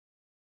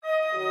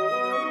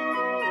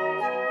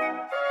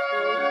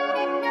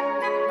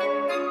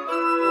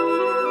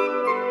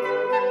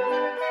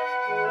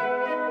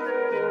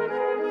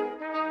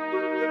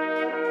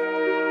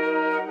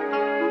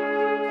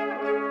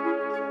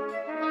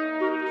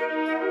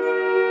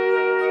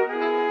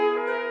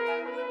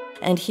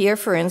And here,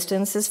 for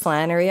instance, is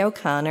Flannery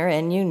O'Connor,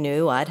 and you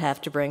knew I'd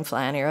have to bring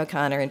Flannery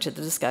O'Connor into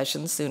the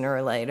discussion sooner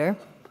or later.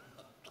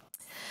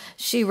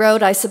 She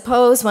wrote, "I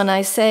suppose when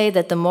I say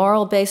that the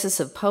moral basis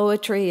of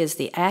poetry is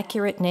the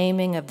accurate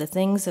naming of the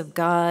things of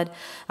God,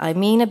 I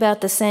mean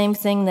about the same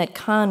thing that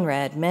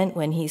Conrad meant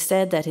when he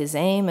said that his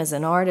aim as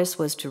an artist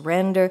was to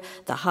render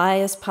the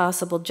highest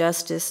possible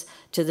justice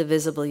to the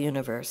visible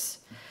universe."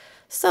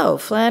 So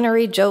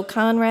Flannery, Joe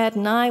Conrad,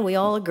 and I, we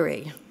all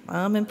agree.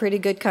 I'm in pretty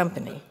good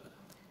company.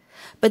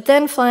 But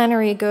then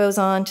Flannery goes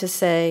on to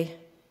say,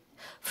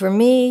 "For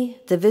me,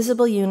 the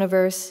visible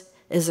universe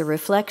is a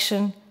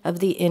reflection of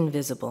the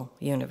invisible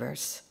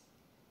universe."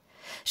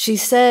 She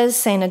says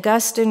St.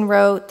 Augustine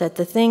wrote that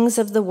the things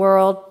of the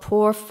world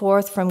pour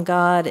forth from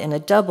God in a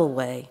double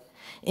way,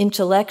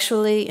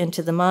 intellectually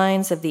into the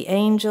minds of the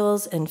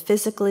angels and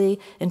physically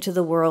into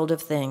the world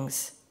of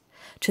things.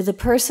 To the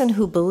person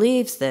who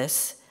believes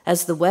this,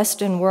 as the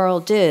Western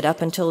world did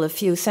up until a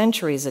few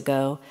centuries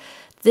ago,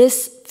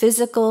 this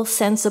physical,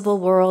 sensible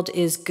world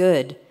is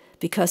good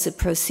because it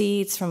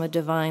proceeds from a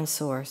divine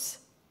source.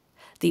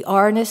 The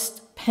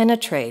artist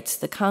penetrates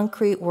the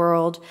concrete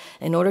world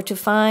in order to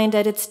find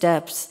at its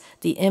depths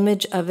the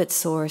image of its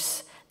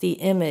source, the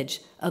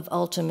image of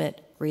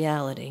ultimate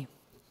reality.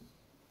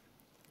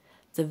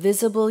 The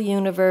visible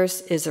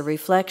universe is a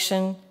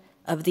reflection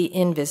of the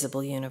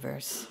invisible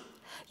universe.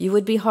 You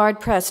would be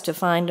hard-pressed to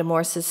find a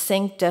more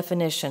succinct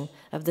definition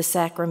of the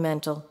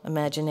sacramental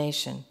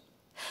imagination.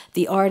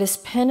 The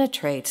artist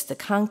penetrates the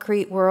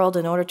concrete world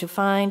in order to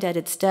find at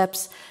its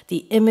depths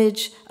the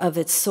image of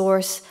its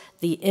source,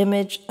 the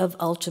image of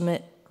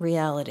ultimate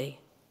reality.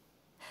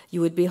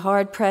 You would be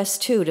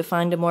hard-pressed, too, to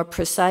find a more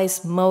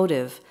precise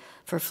motive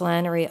for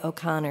Flannery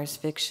O'Connor's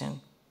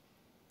fiction.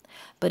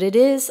 But it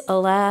is,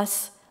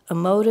 alas, a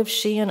motive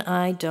she and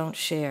I don't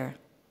share.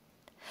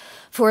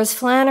 For as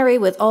Flannery,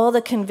 with all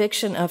the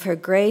conviction of her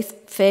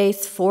great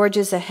faith,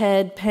 forges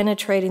ahead,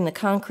 penetrating the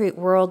concrete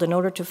world in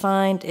order to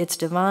find its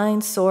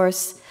divine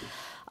source,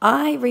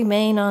 I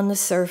remain on the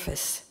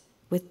surface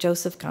with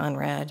Joseph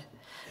Conrad,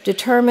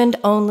 determined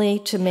only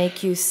to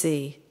make you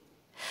see,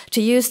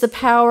 to use the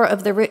power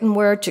of the written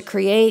word to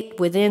create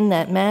within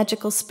that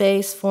magical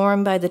space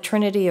formed by the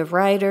trinity of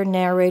writer,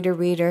 narrator,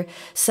 reader,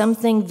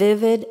 something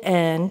vivid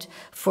and,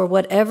 for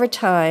whatever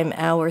time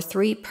our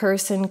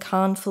three-person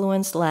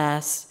confluence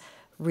lasts,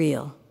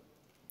 real.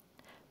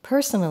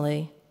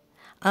 Personally,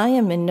 I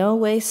am in no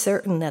way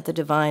certain that the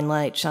divine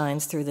light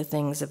shines through the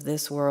things of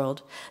this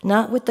world,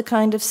 not with the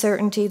kind of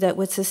certainty that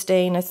would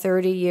sustain a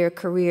 30-year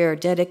career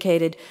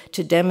dedicated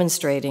to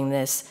demonstrating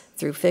this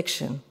through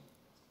fiction.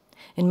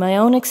 In my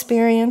own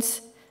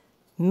experience,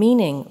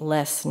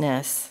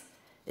 meaninglessness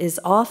is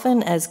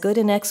often as good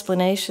an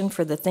explanation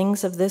for the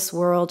things of this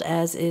world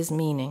as is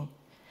meaning.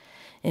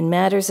 In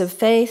matters of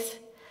faith,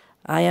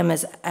 I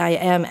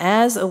am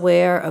as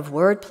aware of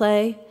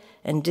wordplay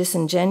and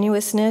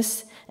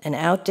disingenuousness and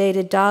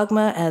outdated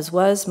dogma as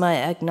was my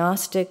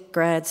agnostic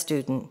grad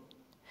student,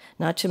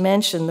 not to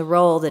mention the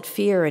role that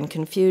fear and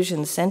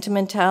confusion,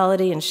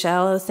 sentimentality and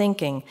shallow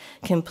thinking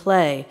can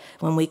play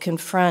when we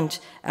confront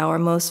our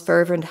most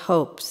fervent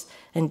hopes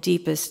and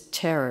deepest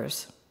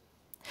terrors.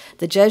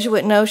 The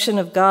Jesuit notion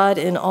of God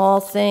in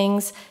all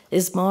things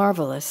is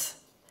marvelous,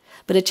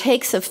 but it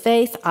takes a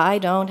faith I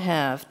don't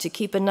have to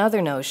keep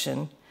another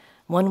notion,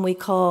 one we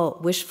call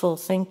wishful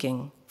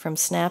thinking, from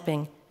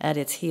snapping at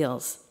its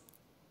heels.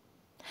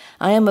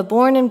 I am a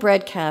born and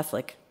bred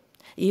Catholic,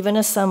 even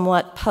a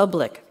somewhat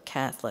public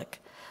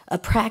Catholic, a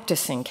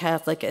practicing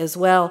Catholic as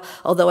well,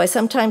 although I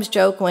sometimes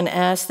joke when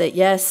asked that,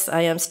 yes,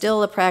 I am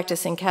still a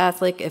practicing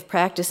Catholic, if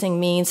practicing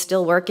means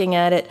still working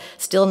at it,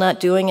 still not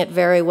doing it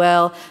very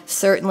well,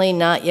 certainly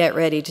not yet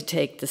ready to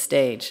take the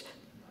stage.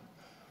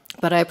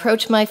 But I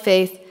approach my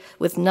faith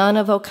with none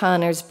of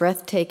O'Connor's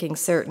breathtaking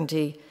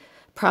certainty,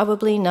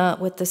 probably not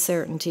with the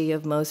certainty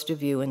of most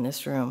of you in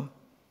this room.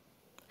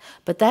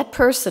 But that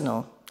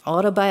personal,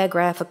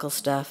 autobiographical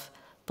stuff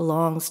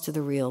belongs to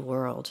the real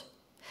world.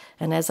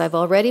 And as I've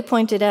already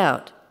pointed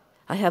out,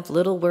 I have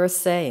little worth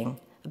saying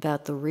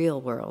about the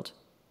real world.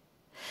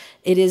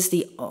 It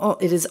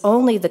is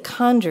only the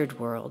conjured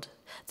world,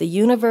 the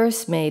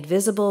universe made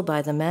visible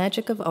by the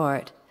magic of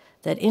art,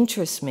 that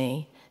interests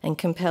me and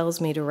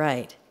compels me to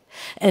write.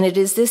 And it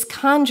is this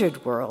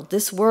conjured world,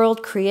 this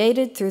world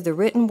created through the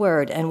written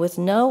word and with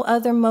no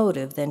other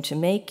motive than to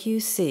make you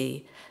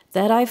see,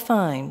 that I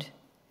find,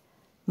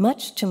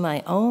 much to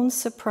my own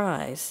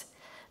surprise,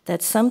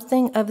 that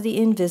something of the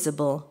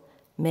invisible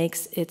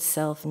makes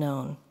itself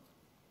known.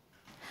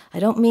 I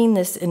don't mean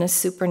this in a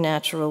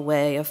supernatural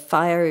way, a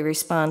fiery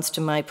response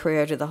to my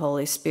prayer to the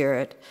Holy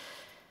Spirit.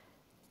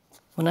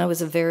 When I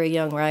was a very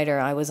young writer,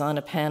 I was on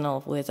a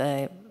panel with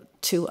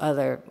two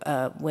other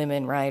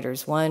women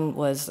writers. One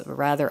was a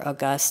rather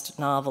august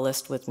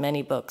novelist with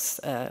many books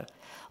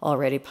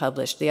already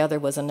published. The other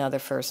was another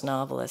first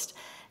novelist.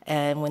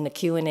 And when the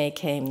Q&A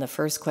came, the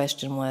first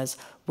question was,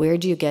 where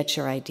do you get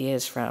your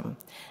ideas from?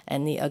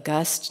 And the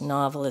august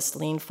novelist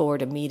leaned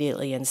forward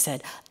immediately and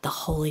said, the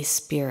Holy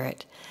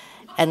Spirit.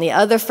 And the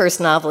other first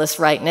novelist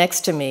right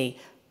next to me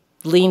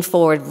leaned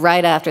forward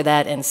right after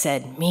that and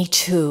said, "Me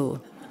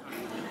too."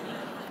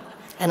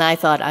 And I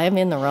thought, I am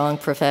in the wrong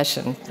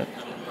profession.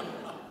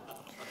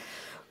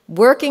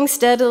 Working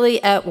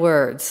steadily at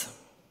words,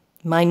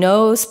 my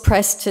nose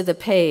pressed to the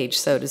page,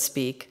 so to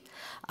speak,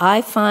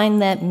 I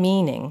find that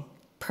meaning,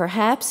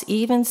 perhaps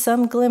even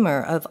some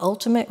glimmer of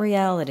ultimate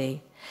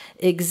reality,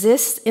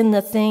 exists in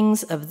the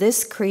things of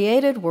this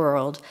created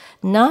world,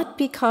 not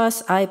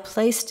because I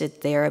placed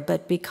it there,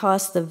 but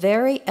because the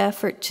very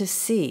effort to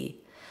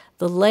see,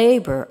 the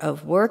labor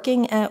of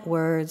working at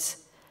words,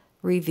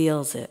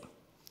 reveals it.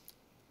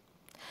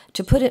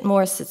 To put it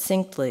more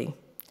succinctly,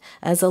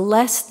 as a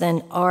less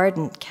than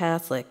ardent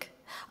Catholic,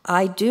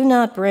 I do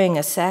not bring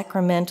a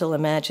sacramental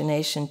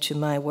imagination to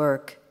my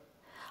work.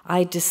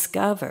 I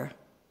discover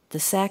the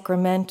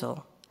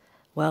sacramental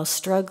while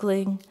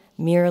struggling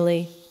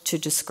merely to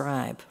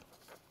describe.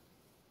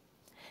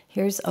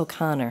 Here's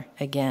O'Connor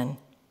again.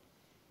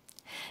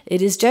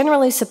 It is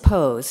generally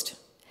supposed,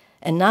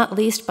 and not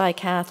least by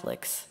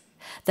Catholics,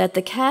 that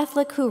the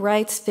Catholic who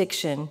writes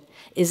fiction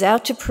is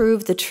out to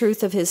prove the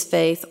truth of his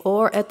faith,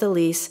 or at the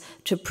least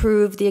to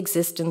prove the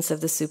existence of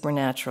the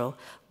supernatural.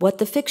 What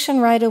the fiction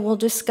writer will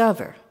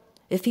discover,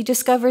 if he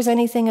discovers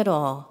anything at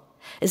all,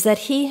 is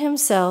that he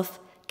himself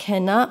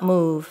cannot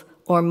move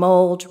or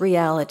mold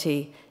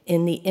reality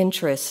in the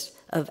interest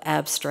of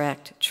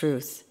abstract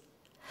truth.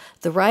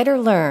 The writer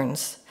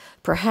learns,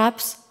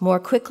 perhaps more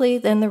quickly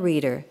than the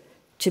reader,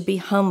 to be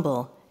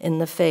humble in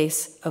the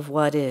face of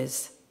what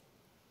is.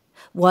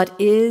 What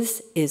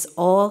is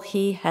all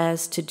he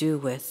has to do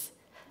with.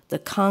 The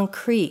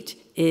concrete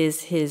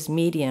is his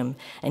medium,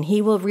 and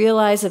he will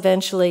realize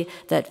eventually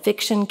that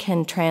fiction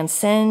can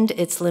transcend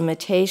its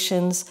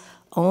limitations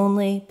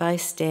only by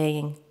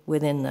staying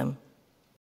within them.